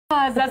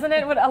Doesn't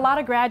it? A lot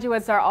of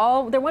graduates they're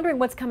wondering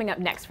what's coming up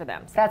next for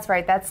them. That's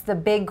right. That's the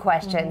big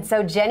question.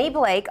 So Jenny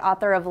Blake,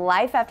 author of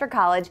Life After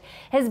College,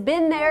 has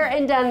been there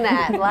and done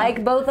that,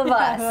 like both of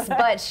us.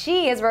 But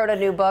she has wrote a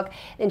new book,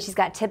 and she's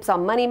got tips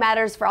on money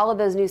matters for all of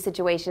those new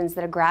situations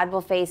that a grad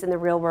will face in the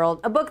real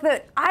world. A book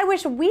that I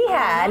wish we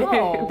had,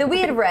 that we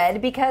had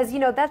read, because, you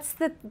know, that's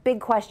the big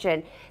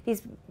question.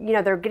 These, you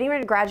know, they're getting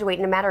ready to graduate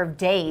in a matter of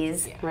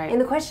days. Right.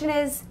 And the question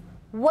is,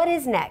 what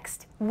is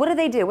next? What do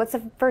they do? What's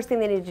the first thing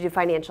they need to do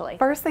financially?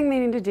 First thing they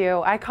need to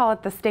do, I call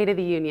it the State of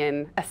the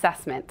Union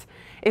assessment.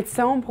 It's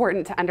so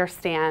important to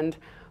understand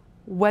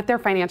what their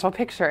financial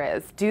picture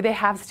is. Do they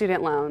have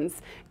student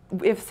loans?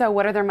 If so,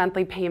 what are their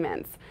monthly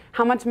payments?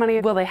 How much money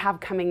will they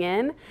have coming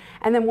in?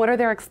 And then what are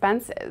their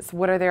expenses?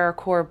 What are their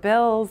core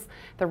bills,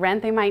 the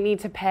rent they might need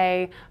to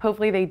pay?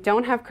 Hopefully they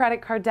don't have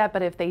credit card debt,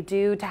 but if they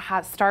do,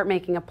 to start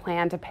making a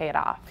plan to pay it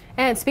off.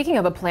 And speaking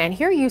of a plan,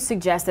 here you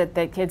suggested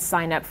that kids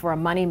sign up for a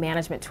money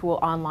management tool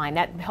online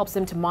that helps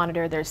them to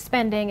monitor their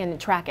spending and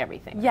track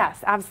everything. Yes,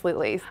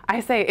 absolutely. I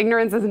say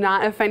ignorance is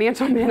not a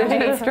financial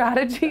management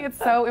strategy. It's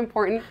so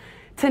important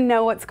to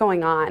know what's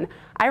going on.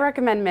 I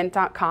recommend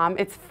Mint.com.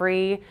 It's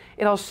free.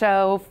 It'll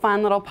show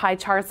fun little pie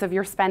charts of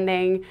your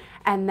spending,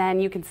 and then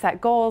you can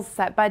set goals,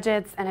 set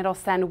budgets, and it'll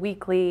send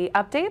weekly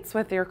updates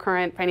with your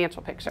current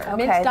financial picture.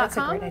 Okay, that's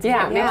a great idea.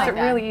 Yeah, it makes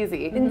it really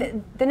easy.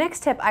 And the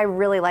next tip I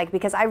really like,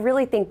 because I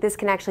really think this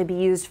can actually be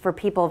used for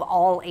people of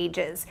all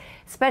ages,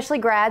 especially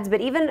grads, but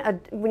even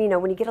when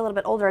you get a little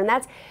bit older, and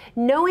that's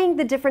knowing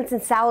the difference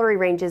in salary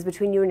ranges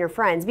between you and your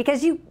friends.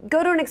 Because you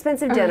go to an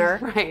expensive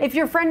dinner, if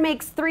your friend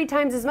makes 3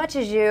 times as much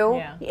as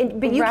you,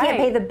 but you can't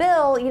pay the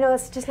bill, you know,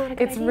 it's just not a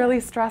good idea. It's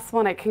really stressful,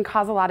 and it can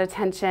cause a lot of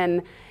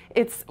tension.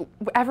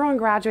 Everyone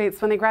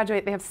graduates. When they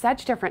graduate, they have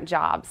such different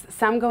jobs.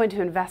 Some go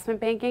into investment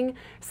banking.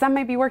 Some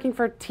may be working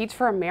for Teach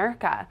for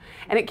America.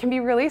 And it can be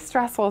really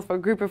stressful if a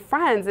group of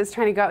friends is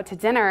trying to go out to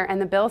dinner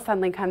and the bill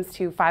suddenly comes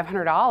to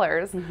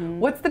 $500.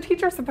 What's the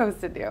teacher supposed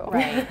to do?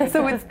 Right.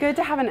 So it's good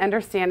to have an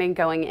understanding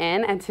going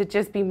in and to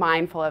just be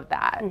mindful of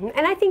that.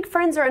 And I think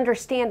friends are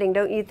understanding,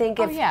 don't you think?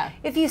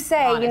 If you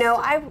say, you know,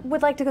 I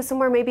would like to go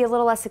somewhere maybe a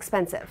little less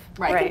expensive.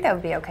 I think that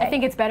would be okay. I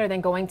think it's better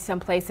than going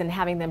someplace and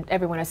having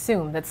everyone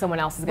assume that someone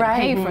else is going to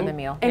pay for the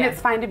meal. And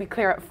it's fine to be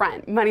clear up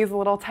front. Money's a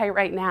little tight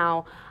right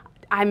now.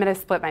 I'm going to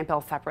split my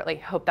bill separately.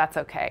 Hope that's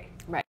okay.